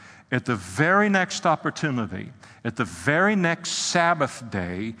Capernaum, at the very next opportunity, at the very next Sabbath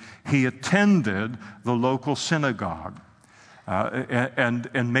day, he attended the local synagogue.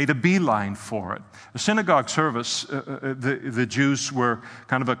 And made a beeline for it. The synagogue service, the Jews were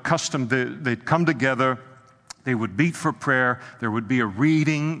kind of accustomed, they'd come together, they would meet for prayer, there would be a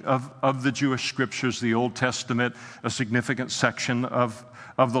reading of the Jewish scriptures, the Old Testament, a significant section of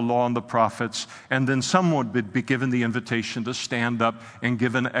the law and the prophets, and then someone would be given the invitation to stand up and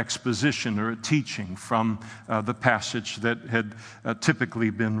give an exposition or a teaching from the passage that had typically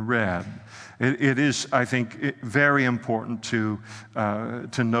been read. It is, I think, very important to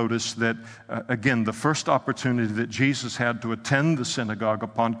notice that, again, the first opportunity that Jesus had to attend the synagogue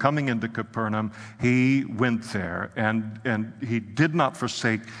upon coming into Capernaum, he went there, and he did not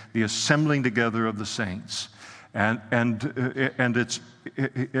forsake the assembling together of the saints. And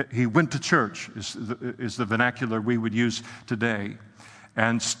he went to church is the vernacular we would use today.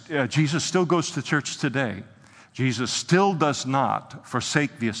 And Jesus still goes to church today. Jesus still does not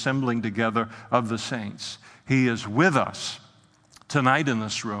forsake the assembling together of the saints. He is with us tonight in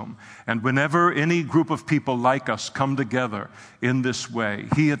this room. And whenever any group of people like us come together in this way,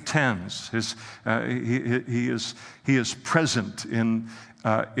 he attends. He is present in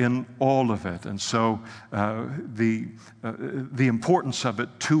all of it. And so the importance of it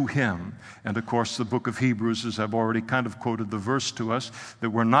to him. And of course, the book of Hebrews, as I've already kind of quoted the verse to us, that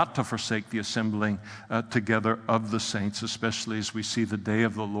we're not to forsake the assembling together of the saints, especially as we see the day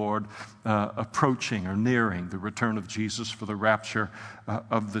of the Lord approaching or nearing the return of Jesus for the rapture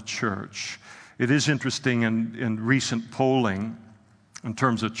of the church. It is interesting in recent polling, in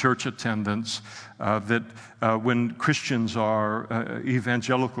terms of church attendance, that when Christians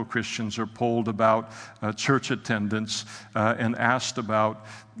evangelical Christians are polled about church attendance and asked about,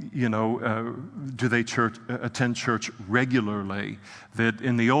 do they attend church regularly, that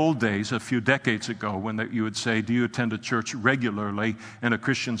in the old days, a few decades ago, when you would say, do you attend a church regularly? In a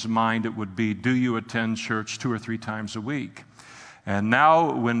Christian's mind, it would be, do you attend church 2 or 3 times a week? And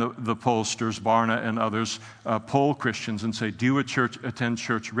now when the pollsters, Barna and others, poll Christians and say, do you attend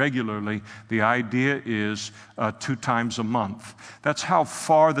church regularly? The idea is 2 times a month. That's how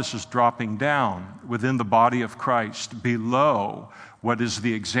far this is dropping down within the body of Christ, below what is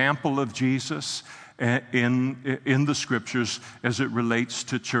the example of Jesus in the scriptures as it relates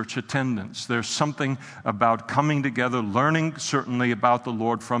to church attendance. There's something about coming together, learning certainly about the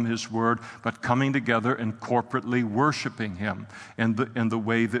Lord from his word, but coming together and corporately worshiping him in the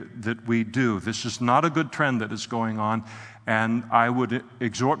way that we do. This is not a good trend that is going on, and I would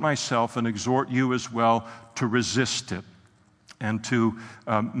exhort myself and exhort you as well to resist it, and to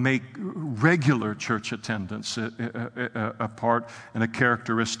make regular church attendance a part and a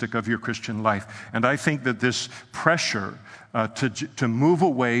characteristic of your Christian life. And I think that this pressure to move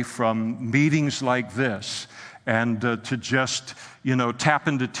away from meetings like this and to just, tap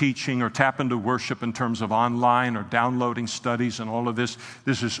into teaching or tap into worship in terms of online or downloading studies and all of this.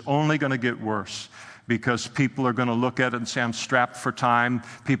 This is only going to get worse because people are going to look at it and say, I'm strapped for time.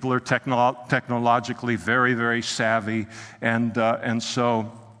 People are technologically very, very savvy, and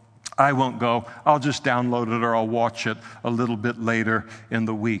so I won't go. I'll just download it or I'll watch it a little bit later in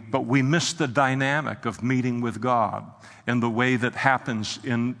the week. But we miss the dynamic of meeting with God in the way that happens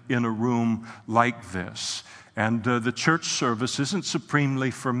in a room like this. And the church service isn't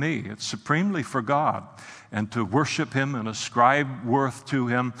supremely for me. It's supremely for God. And to worship Him and ascribe worth to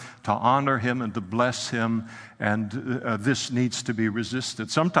Him, to honor Him and to bless Him. And this needs to be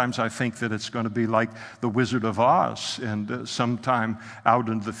resisted. Sometimes I think that it's going to be like the Wizard of Oz, and sometime out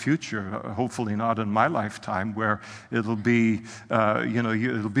in the future, hopefully not in my lifetime, where it'll be,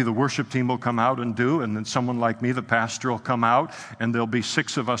 it'll be the worship team will come out and do, and then someone like me, the pastor, will come out, and there'll be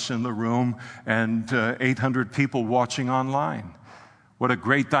 6 of us in the room and 800 people watching online. What a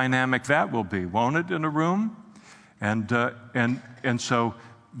great dynamic that will be, won't it, in a room? And so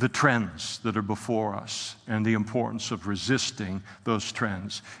the trends that are before us and the importance of resisting those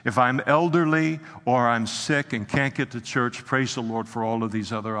trends. If I'm elderly or I'm sick and can't get to church, praise the Lord for all of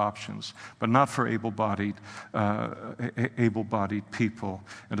these other options, but not for able-bodied people.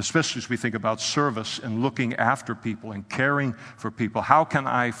 And especially as we think about service and looking after people and caring for people, how can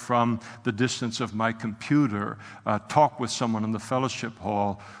I, from the distance of my computer, talk with someone in the fellowship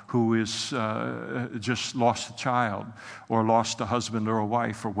hall who is just lost a child or lost a husband or a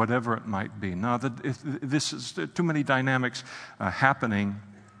wife or whatever it might be? Now, this is too many dynamics happening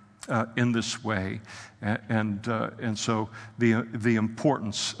in this way, and so the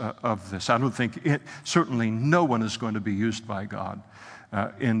importance of this. I don't think certainly no one is going to be used by God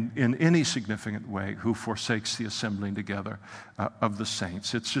in any significant way who forsakes the assembling together of the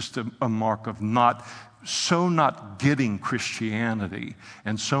saints. It's just a mark of not getting Christianity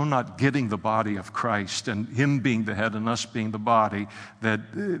and so not getting the body of Christ and Him being the head and us being the body,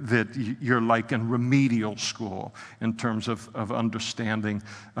 that you're like in remedial school in terms of understanding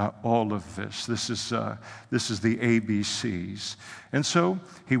all of this. This is the ABCs. And so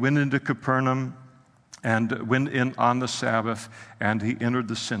He went into Capernaum and went in on the Sabbath, and He entered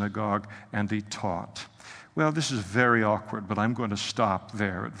the synagogue and He taught. Well, this is very awkward, but I'm going to stop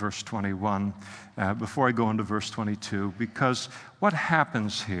there at verse 21 before I go into verse 22, because what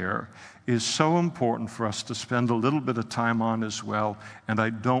happens here is so important for us to spend a little bit of time on as well, and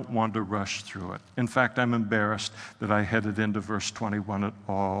I don't want to rush through it. In fact, I'm embarrassed that I headed into verse 21 at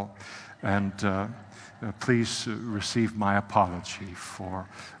all, and please receive my apology for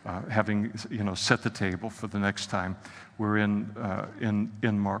having set the table for the next time we're in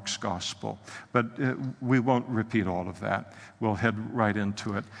Mark's gospel. But we won't repeat all of that. We'll head right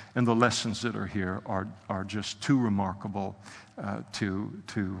into it. And the lessons that are here are just too remarkable to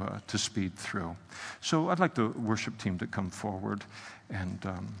speed through. So I'd like the worship team to come forward and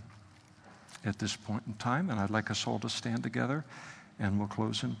at this point in time, and I'd like us all to stand together, and we'll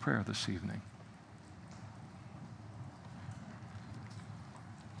close in prayer this evening.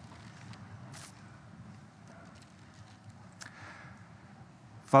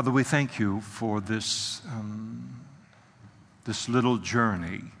 Father, we thank You for this little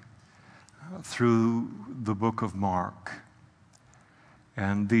journey through the book of Mark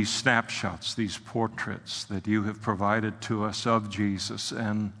and these snapshots, these portraits that You have provided to us of Jesus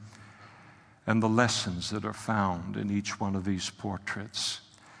and the lessons that are found in each one of these portraits.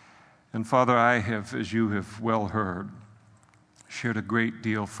 And Father, I have, as You have well heard, shared a great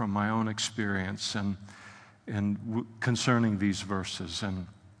deal from my own experience and concerning these verses and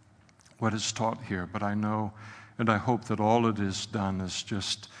what is taught here. But I know and I hope that all it has done is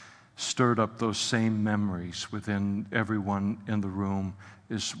just stirred up those same memories within everyone in the room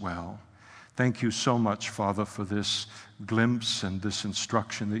as well. Thank You so much, Father, for this glimpse and this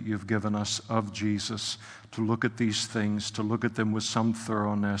instruction that You've given us of Jesus, to look at these things, to look at them with some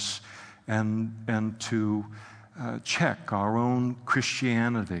thoroughness, and to check our own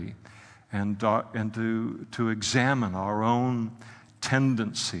Christianity and to examine our own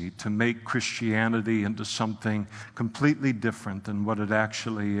tendency to make Christianity into something completely different than what it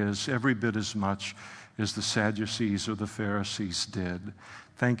actually is, every bit as much as the Sadducees or the Pharisees did.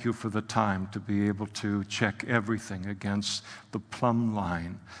 Thank You for the time to be able to check everything against the plumb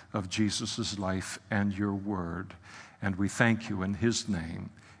line of Jesus' life and Your word. And we thank You in His name,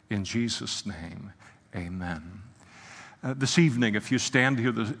 in Jesus' name, amen. This evening, if you stand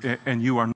here and you are